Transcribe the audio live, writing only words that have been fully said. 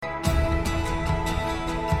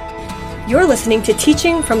You're listening to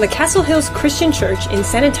teaching from the Castle Hills Christian Church in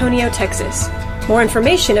San Antonio, Texas. More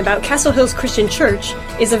information about Castle Hills Christian Church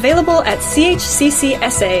is available at chccsa.com.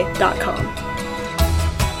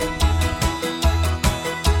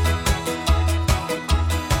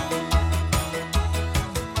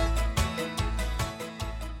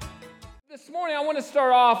 This morning I want to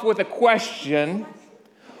start off with a question.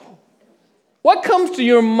 What comes to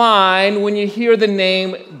your mind when you hear the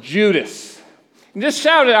name Judas? And just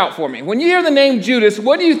shout it out for me. When you hear the name Judas,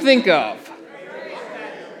 what do you think of?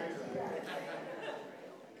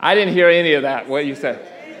 I didn't hear any of that, what you said.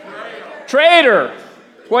 Traitor.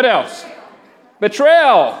 What else?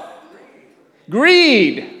 Betrayal.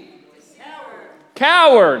 Greed.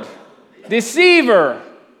 Coward. Deceiver.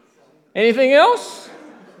 Anything else?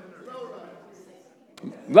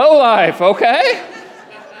 Lowlife, okay.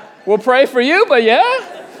 We'll pray for you, but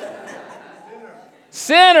yeah.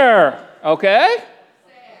 Sinner, okay.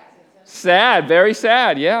 Sad, very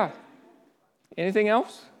sad, yeah. Anything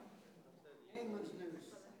else?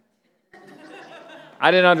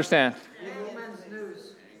 I didn't understand.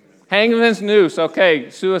 Hangman's noose, okay.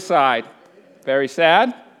 Suicide, very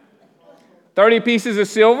sad. 30 pieces of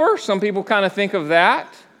silver, some people kind of think of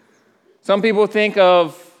that. Some people think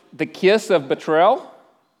of the kiss of betrayal.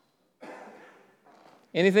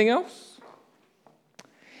 Anything else?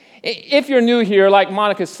 If you're new here, like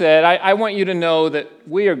Monica said, I want you to know that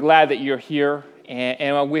we are glad that you're here,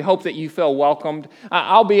 and we hope that you feel welcomed.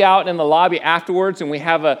 I'll be out in the lobby afterwards, and we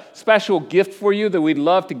have a special gift for you that we'd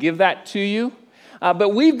love to give that to you. But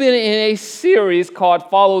we've been in a series called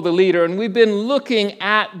Follow the Leader, and we've been looking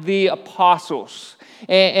at the apostles.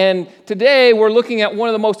 And today we're looking at one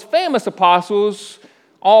of the most famous apostles,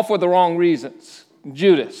 all for the wrong reasons,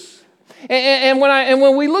 Judas. And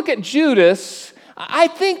when we look at Judas, I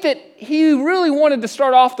think that he really wanted to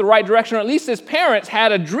start off the right direction, or at least his parents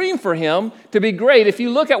had a dream for him to be great. If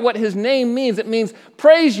you look at what his name means, it means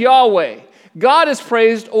praise Yahweh. God is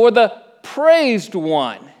praised, or the praised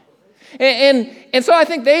one. And so I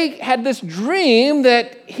think they had this dream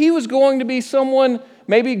that he was going to be someone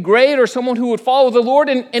maybe great or someone who would follow the Lord.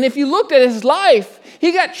 And if you looked at his life,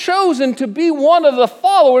 he got chosen to be one of the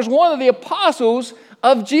followers, one of the apostles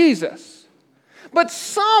of Jesus. But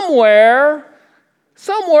somewhere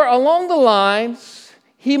along the lines,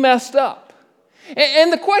 he messed up.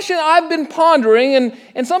 And the question I've been pondering,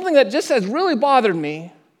 and something that just has really bothered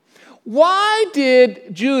me, why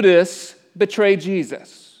did Judas betray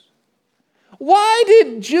Jesus? Why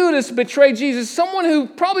did Judas betray Jesus? Someone who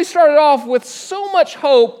probably started off with so much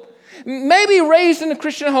hope, maybe raised in a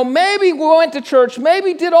Christian home, maybe went to church,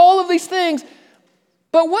 maybe did all of these things,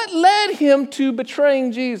 but what led him to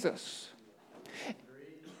betraying Jesus?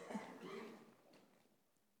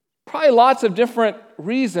 Probably lots of different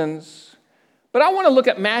reasons, but I want to look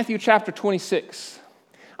at Matthew chapter 26.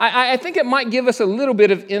 I think it might give us a little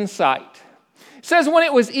bit of insight. It says, when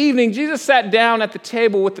it was evening, Jesus sat down at the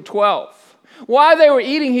table with the 12. While they were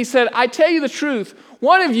eating, he said, I tell you the truth,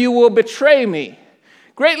 one of you will betray me.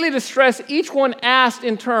 Greatly distressed, each one asked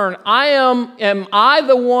in turn, am I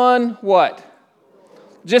the one, what?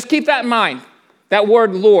 Just keep that in mind, that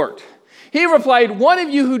word Lord. He replied, one of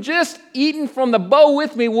you who just eaten from the bowl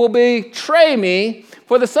with me will betray me,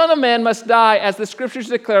 for the Son of Man must die, as the Scriptures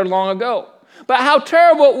declared long ago. But how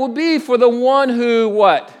terrible it will be for the one who,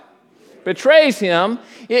 what? Betrays him.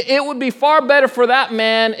 It would be far better for that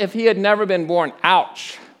man if he had never been born.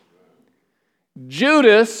 Ouch.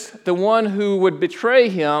 Judas, the one who would betray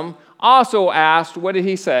him, also asked, what did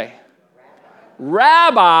he say?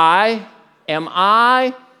 Rabbi, am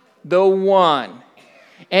I the one?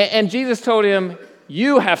 And Jesus told him,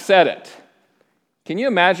 you have said it. Can you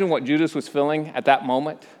imagine what Judas was feeling at that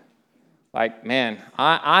moment? Like, man,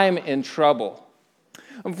 I'm in trouble.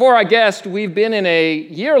 For our guest, we've been in a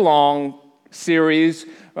year-long series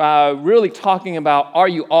really talking about, are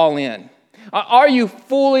you all in? Are you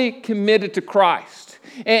fully committed to Christ?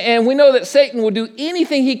 And we know that Satan will do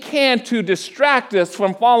anything he can to distract us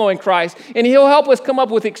from following Christ, and he'll help us come up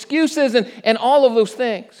with excuses and all of those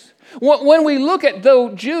things. When we look at,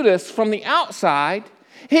 though, Judas from the outside,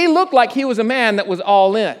 he looked like he was a man that was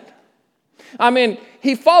all in. I mean,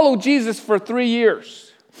 he followed Jesus for 3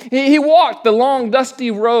 years. He walked the long, dusty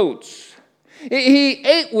roads. He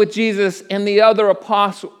ate with Jesus and the other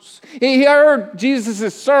apostles. He heard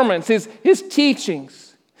Jesus' sermons, his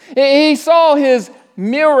teachings. He saw his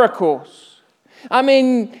miracles. I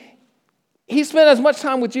mean, he spent as much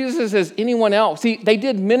time with Jesus as anyone else. They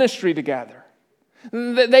did ministry together.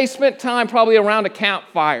 They spent time probably around a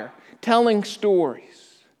campfire telling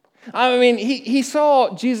stories. I mean, he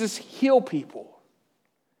saw Jesus heal people.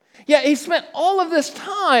 Yeah, he spent all of this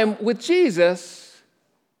time with Jesus,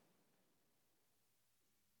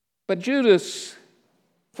 but Jesus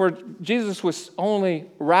was only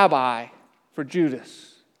rabbi for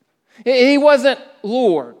Judas. He wasn't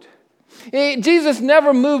Lord. Jesus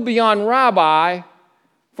never moved beyond rabbi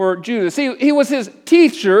for Judas. He was his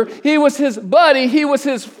teacher, he was his buddy, he was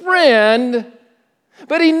his friend,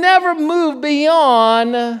 but he never moved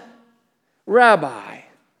beyond rabbi.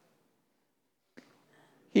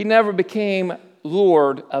 He never became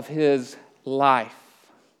Lord of his life.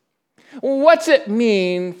 What's it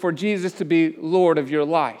mean for Jesus to be Lord of your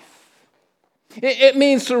life? It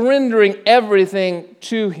means surrendering everything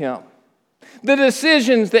to him. The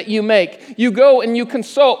decisions that you make, you go and you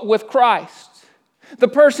consult with Christ. The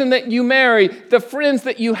person that you marry, the friends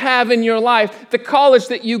that you have in your life, the college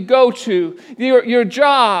that you go to, your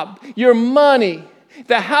job, your money,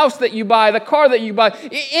 the house that you buy, the car that you buy,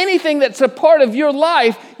 anything that's a part of your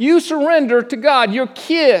life, you surrender to God. Your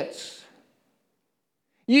kids.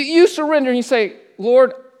 You surrender and you say,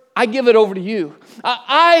 Lord, I give it over to you.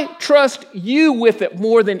 I trust you with it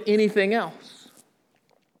more than anything else.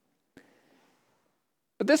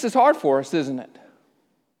 But this is hard for us, isn't it?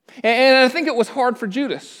 And I think it was hard for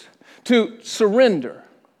Judas to surrender.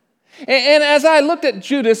 And as I looked at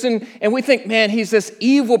Judas, and we think, man, he's this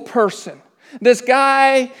evil person, this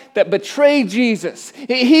guy that betrayed Jesus.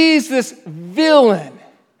 He's this villain.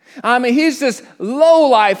 I mean, he's this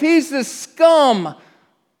lowlife. He's this scum.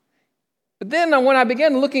 But then when I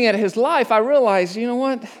began looking at his life, I realized, you know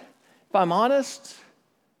what? If I'm honest,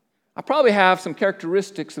 I probably have some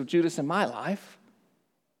characteristics of Judas in my life.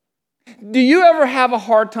 Do you ever have a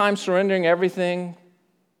hard time surrendering everything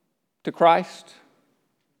to Christ?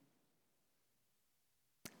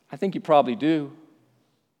 I think you probably do.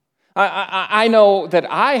 I know that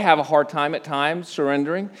I have a hard time at times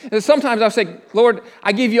surrendering. And sometimes I'll say, Lord,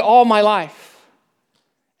 I give you all my life.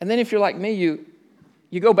 And then if you're like me,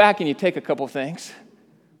 you go back and you take a couple things.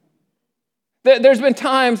 There's been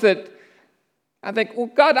times that I think, well,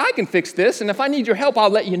 God, I can fix this, and if I need your help, I'll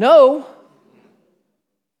let you know.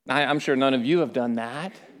 I'm sure none of you have done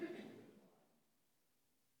that.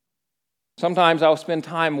 Sometimes I'll spend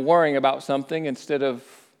time worrying about something instead of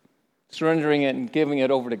surrendering it and giving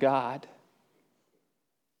it over to God.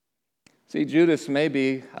 See, Judas may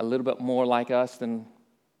be a little bit more like us than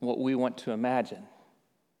what we want to imagine.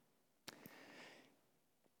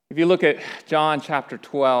 If you look at John chapter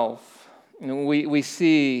 12, we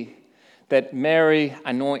see that Mary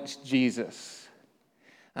anoints Jesus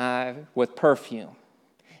with perfume.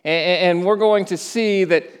 And we're going to see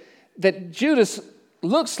that Judas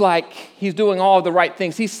looks like he's doing all the right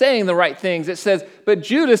things. He's saying the right things. It says, but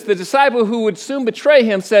Judas, the disciple who would soon betray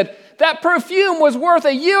him, said, that perfume was worth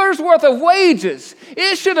a year's worth of wages.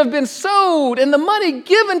 It should have been sold and the money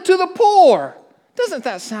given to the poor. Doesn't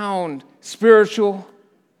that sound spiritual?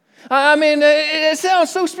 I mean, it sounds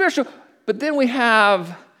so spiritual. But then we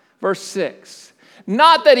have verse 6.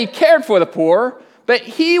 Not that he cared for the poor, but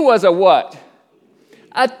he was a what?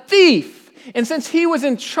 A thief. And since he was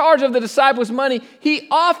in charge of the disciples' money, he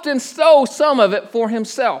often stole some of it for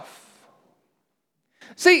himself.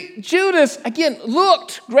 See, Judas, again,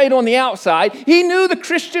 looked great on the outside. He knew the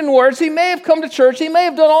Christian words. He may have come to church. He may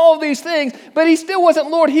have done all of these things, but he still wasn't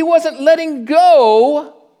Lord. He wasn't letting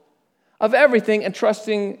go of everything and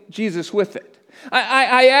trusting Jesus with it.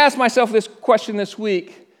 I asked myself this question this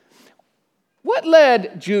week. What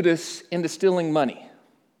led Judas into stealing money?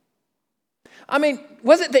 I mean,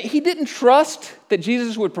 was it that he didn't trust that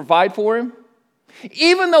Jesus would provide for him?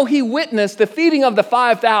 Even though he witnessed the feeding of the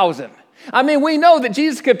 5,000. I mean, we know that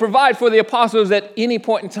Jesus could provide for the apostles at any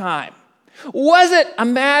point in time. Was it a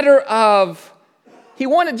matter of he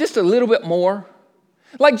wanted just a little bit more?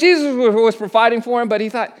 Like Jesus was providing for him, but he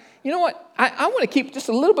thought, you know what? I want to keep just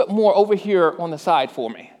a little bit more over here on the side for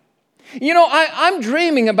me. You know, I'm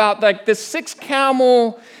dreaming about like this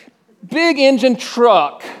 6-camel big engine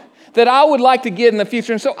truck that I would like to get in the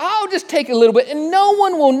future. And so I'll just take a little bit and no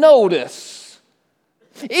one will notice.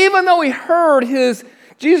 Even though he heard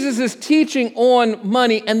Jesus' teaching on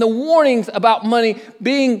money and the warnings about money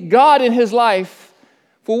being God in his life,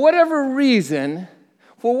 for whatever reason,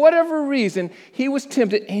 he was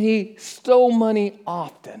tempted and he stole money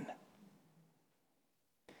often.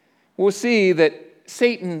 We'll see that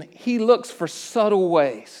Satan, he looks for subtle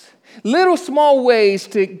ways. Little small ways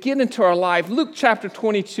to get into our life. Luke chapter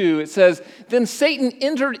 22, it says, then Satan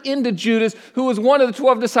entered into Judas, who was one of the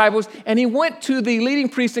 12 disciples, and he went to the leading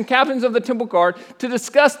priests and captains of the temple guard to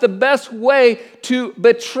discuss the best way to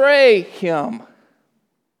betray him.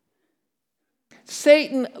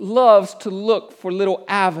 Satan loves to look for little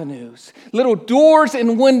avenues, little doors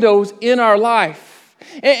and windows in our life.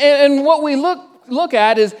 And what we look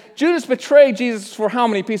at is Judas betrayed Jesus for how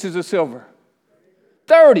many pieces of silver?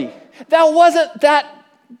 30. That wasn't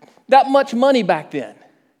that much money back then.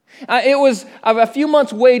 It was a few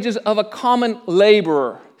months' wages of a common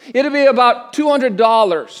laborer. It'd be about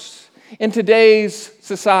 $200 in today's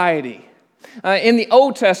society. In the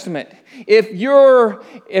Old Testament, if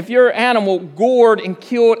your animal gored and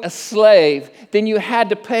killed a slave, then you had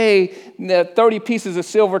to pay the 30 pieces of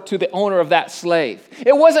silver to the owner of that slave.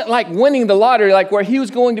 It wasn't like winning the lottery, like where he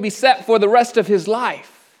was going to be set for the rest of his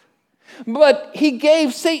life. But he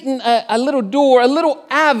gave Satan a little door, a little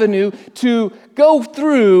avenue to go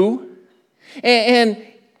through, and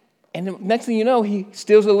the next thing you know, he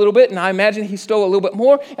steals a little bit, and I imagine he stole a little bit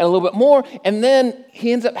more, and a little bit more, and then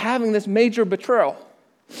he ends up having this major betrayal.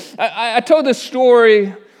 I told this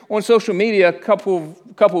story on social media a couple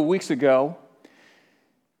of weeks ago,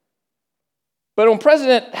 but on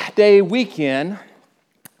President's Day weekend,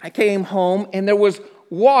 I came home, and there was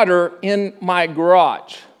water in my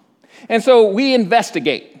garage. And so we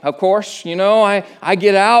investigate, of course. You know, I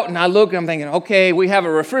get out and I look and I'm thinking, okay, we have a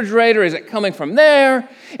refrigerator. Is it coming from there?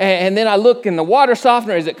 And then I look in the water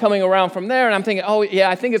softener. Is it coming around from there? And I'm thinking, oh, yeah,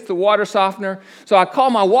 I think it's the water softener. So I call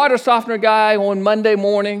my water softener guy on Monday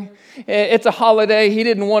morning. It's a holiday. He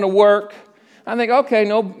didn't want to work. I think, okay,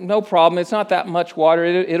 no problem. It's not that much water.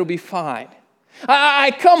 It'll be fine.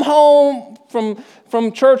 I come home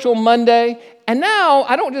from church on Monday, and now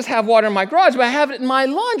I don't just have water in my garage, but I have it in my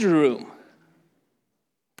laundry room.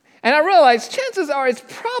 And I realize chances are it's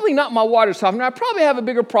probably not my water softener. I probably have a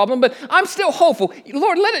bigger problem, but I'm still hopeful.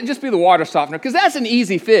 Lord, let it just be the water softener, because that's an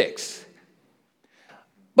easy fix.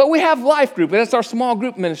 But we have Life Group, and that's our small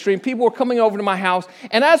group ministry, and people are coming over to my house,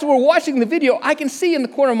 and as we're watching the video, I can see in the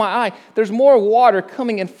corner of my eye, there's more water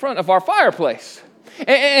coming in front of our fireplace.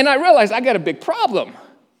 And I realized I got a big problem.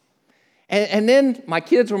 And then my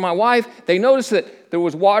kids or my wife, they noticed that there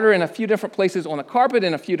was water in a few different places on the carpet,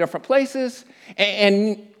 in a few different places.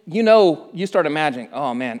 And you start imagining,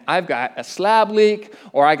 oh man, I've got a slab leak,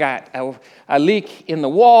 or I got a leak in the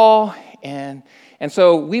wall. And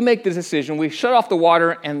so we make the decision, we shut off the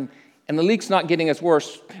water, and the leak's not getting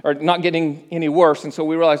any worse. And so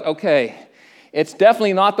we realize, okay, it's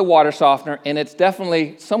definitely not the water softener, and it's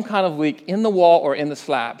definitely some kind of leak in the wall or in the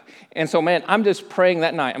slab. And so, man, I'm just praying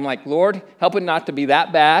that night. I'm like, Lord, help it not to be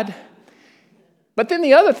that bad. But then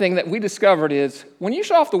the other thing that we discovered is when you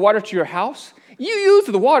shut off the water to your house, you use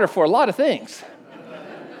the water for a lot of things.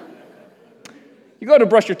 You go to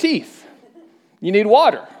brush your teeth, you need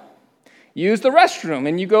water. You use the restroom,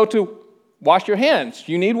 and you go to wash your hands,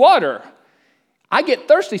 you need water. I get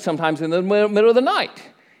thirsty sometimes in the middle of the night.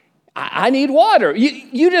 I need water.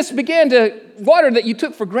 You just began to, water that you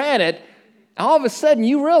took for granted, and all of a sudden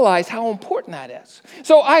you realize how important that is.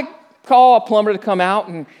 So I call a plumber to come out,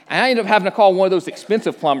 and I ended up having to call one of those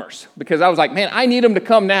expensive plumbers because I was like, man, I need them to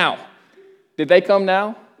come now. Did they come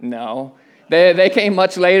now? No. They came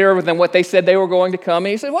much later than what they said they were going to come.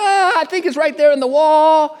 And he said, well, I think it's right there in the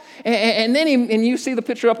wall. And then you see the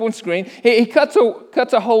picture up on screen. He cuts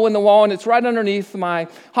a hole in the wall, and it's right underneath my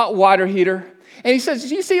hot water heater. And he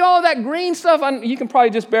says, you see all that green stuff? You can probably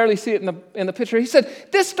just barely see it in the picture. He said,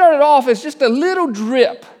 this started off as just a little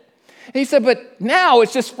drip. And he said, but now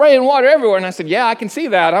it's just spraying water everywhere. And I said, yeah, I can see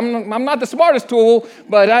that. I'm not the smartest tool,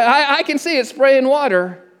 but I can see it spraying water.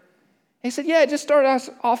 And he said, yeah, it just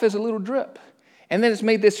started off as a little drip. And then it's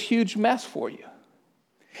made this huge mess for you.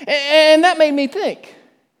 And that made me think,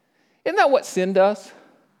 isn't that what sin does?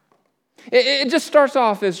 It just starts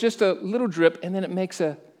off as just a little drip, and then it makes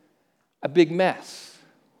a big mess.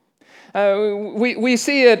 We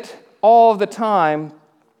see it all the time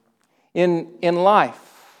in life.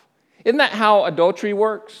 Isn't that how adultery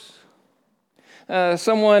works?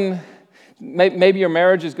 Maybe your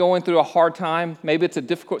marriage is going through a hard time. Maybe it's a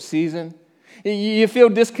difficult season. You feel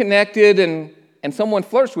disconnected, and someone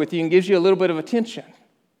flirts with you and gives you a little bit of attention.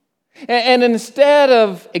 And instead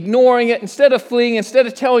of ignoring it, instead of fleeing, instead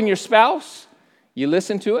of telling your spouse, you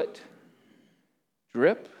listen to it.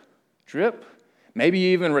 Drip, drip. Maybe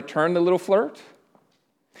you even return the little flirt.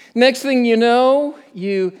 Next thing you know,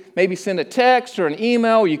 you maybe send a text or an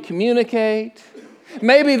email, you communicate.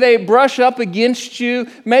 Maybe they brush up against you.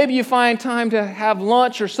 Maybe you find time to have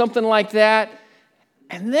lunch or something like that.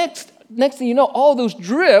 And next thing you know, all those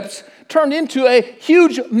drips turned into a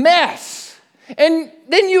huge mess. And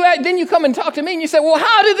then you come and talk to me and you say, well,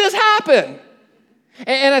 how did this happen?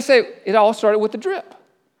 And I say, it all started with the drip.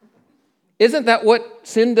 Isn't that what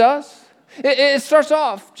sin does? It starts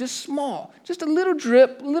off just small, just a little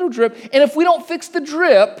drip, and if we don't fix the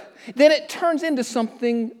drip, then it turns into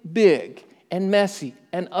something big and messy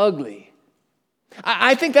and ugly.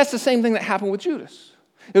 I think that's the same thing that happened with Judas.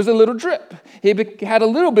 It was a little drip. He had a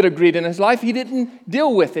little bit of greed in his life. He didn't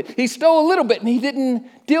deal with it. He stole a little bit, and he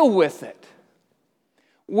didn't deal with it.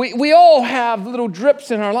 We all have little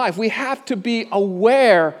drips in our life. We have to be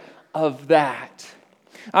aware of that.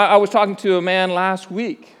 I was talking to a man last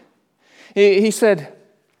week. He said,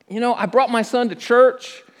 I brought my son to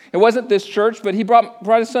church. It wasn't this church, but he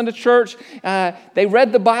brought his son to church. They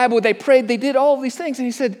read the Bible. They prayed. They did all of these things. And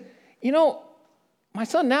he said, my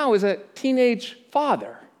son now is a teenage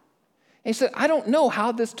father. And he said, I don't know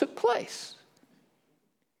how this took place.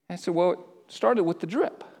 I said, well, it started with the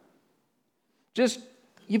drip. Just,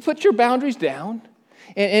 you put your boundaries down.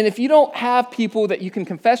 And if you don't have people that you can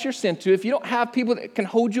confess your sin to, if you don't have people that can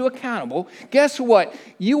hold you accountable, guess what?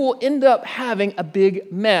 You will end up having a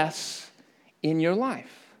big mess in your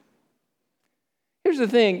life. Here's the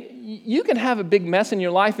thing. You can have a big mess in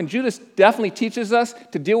your life, and Judas definitely teaches us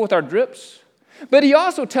to deal with our drips. But he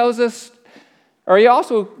also teaches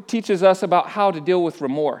us about how to deal with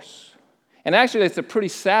remorse. And actually, it's a pretty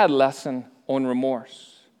sad lesson on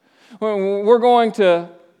remorse. We're going to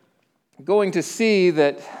see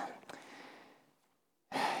that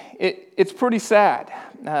it's pretty sad.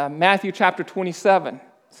 Matthew chapter 27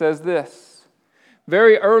 says this.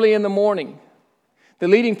 Very early in the morning, the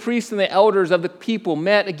leading priests and the elders of the people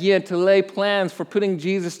met again to lay plans for putting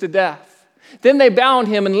Jesus to death. Then they bound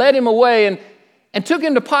him and led him away and took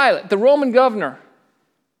him to Pilate, the Roman governor.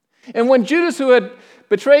 And when Judas, who had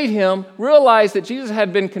betrayed him, realized that Jesus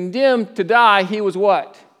had been condemned to die, he was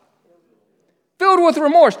what? Filled with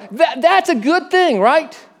remorse. That's a good thing,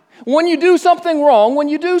 right? When you do something wrong, when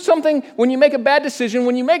you make a bad decision,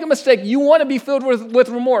 when you make a mistake, you want to be filled with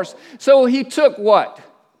remorse. So he took what?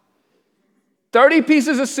 30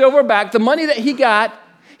 pieces of silver back, the money that he got,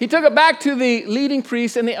 he took it back to the leading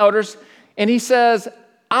priests and the elders, and he says,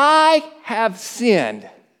 I have sinned.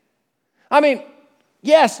 I mean,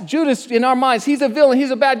 yes, Judas, in our minds, he's a villain,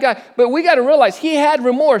 he's a bad guy, but we got to realize he had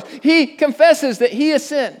remorse. He confesses that he has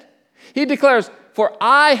sinned. He declares, for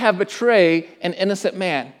I have betrayed an innocent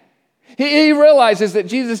man. He realizes that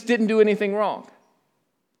Jesus didn't do anything wrong.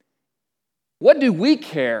 What do we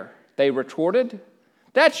care? They retorted.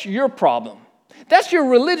 That's your problem. That's your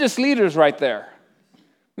religious leaders right there.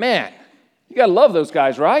 Man, you got to love those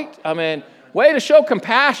guys, right? I mean, way to show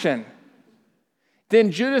compassion.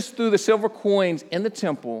 Then Judas threw the silver coins in the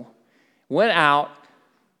temple, went out,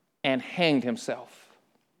 and hanged himself.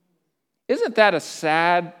 Isn't that a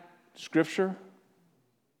sad scripture?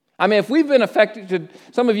 I mean, if we've been affected,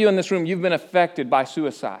 some of you in this room, you've been affected by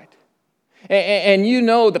suicide. And you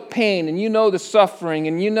know the pain, and you know the suffering,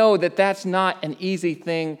 and you know that that's not an easy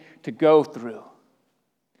thing to go through.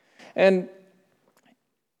 And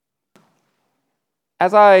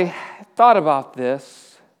as I thought about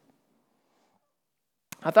this,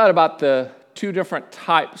 I thought about the two different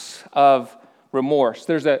types of remorse.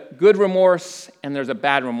 There's a good remorse and there's a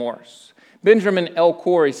bad remorse. Benjamin L.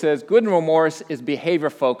 Corey says, good remorse is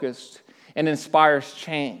behavior-focused and inspires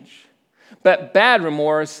change. But bad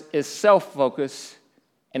remorse is self-focused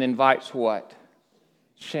and invites what?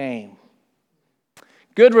 Shame.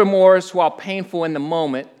 Good remorse, while painful in the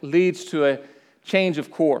moment, leads to a change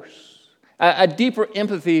of course, a deeper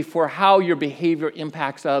empathy for how your behavior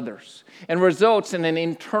impacts others, and results in an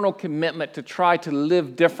internal commitment to try to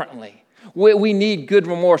live differently. We need good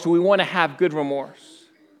remorse. We want to have good remorse.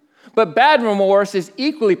 But bad remorse is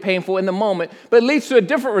equally painful in the moment, but leads to a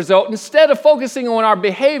different result. Instead of focusing on our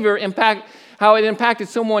behavior how it impacted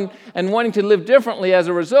someone and wanting to live differently as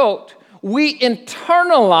a result, we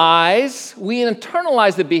internalize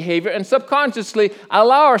the behavior and subconsciously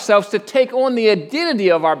allow ourselves to take on the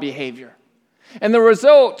identity of our behavior. And the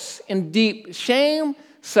results in deep shame,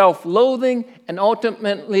 self-loathing, and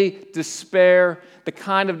ultimately despair, the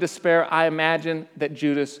kind of despair I imagine that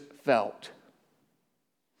Judas felt.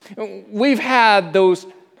 We've had those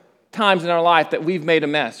times in our life that we've made a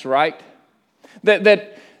mess, right?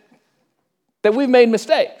 That we've made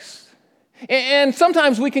mistakes. And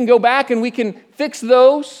sometimes we can go back and we can fix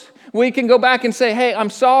those. We can go back and say, hey, I'm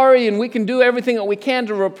sorry, and we can do everything that we can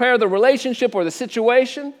to repair the relationship or the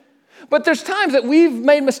situation. But there's times that we've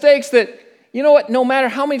made mistakes that, you know what, no matter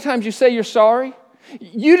how many times you say you're sorry,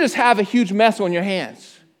 you just have a huge mess on your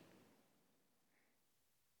hands.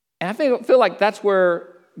 And I feel like that's where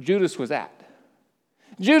Judas was at.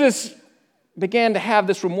 Judas began to have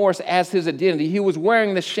this remorse as his identity. He was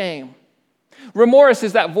wearing the shame. Remorse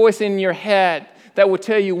is that voice in your head that will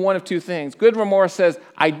tell you one of two things. Good remorse says,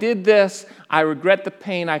 I did this, I regret the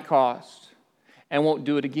pain I caused, and won't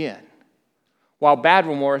do it again. While bad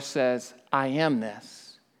remorse says, I am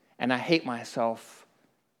this, and I hate myself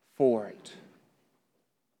for it.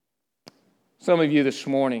 Some of you this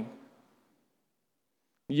morning,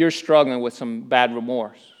 you're struggling with some bad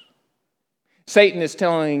remorse. Satan is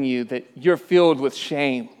telling you that you're filled with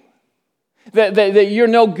shame, that you're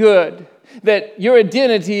no good, that your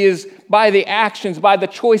identity is by the actions, by the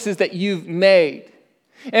choices that you've made.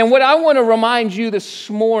 And what I want to remind you this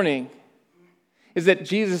morning is that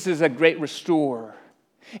Jesus is a great restorer.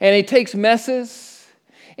 And he takes messes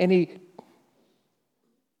and he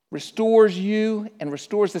restores you and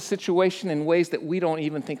restores the situation in ways that we don't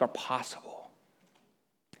even think are possible.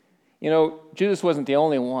 You know, Judas wasn't the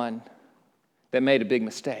only one that made a big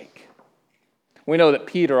mistake. We know that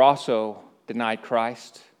Peter also denied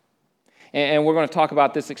Christ. And we're going to talk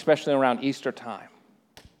about this especially around Easter time.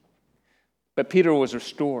 But Peter was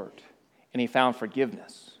restored and he found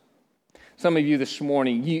forgiveness. Some of you this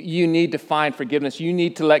morning, you need to find forgiveness. You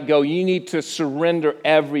need to let go. You need to surrender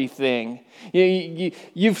everything.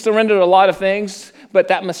 You've surrendered a lot of things, but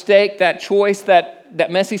that mistake, that choice, that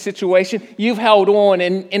messy situation, you've held on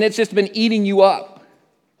and it's just been eating you up.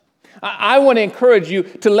 I want to encourage you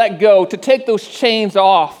to let go, to take those chains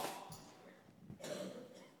off.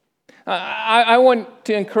 I want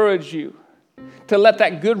to encourage you to let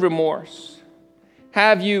that good remorse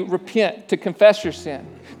have you repent, to confess your sin,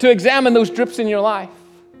 to examine those drips in your life,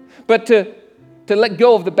 but to let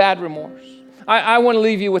go of the bad remorse. I want to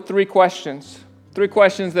leave you with three questions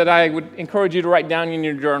that I would encourage you to write down in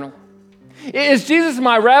your journal. Is Jesus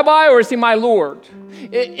my rabbi or is he my Lord?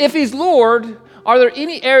 If he's Lord, are there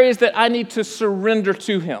any areas that I need to surrender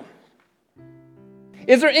to him?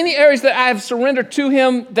 Is there any areas that I have surrendered to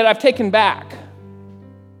him that I've taken back?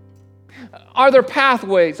 Are there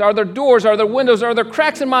pathways? Are there doors? Are there windows? Are there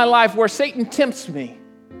cracks in my life where Satan tempts me?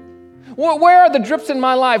 Where are the drips in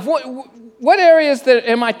my life? What areas that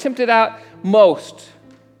am I tempted at most?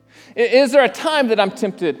 Is there a time that I'm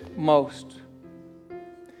tempted most?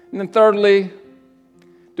 And then thirdly,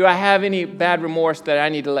 do I have any bad remorse that I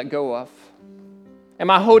need to let go of? Am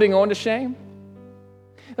I holding on to shame?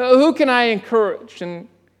 Who can I encourage and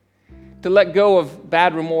to let go of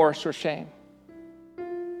bad remorse or shame?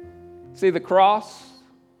 See, the cross,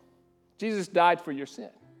 Jesus died for your sin,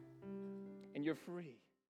 and you're free.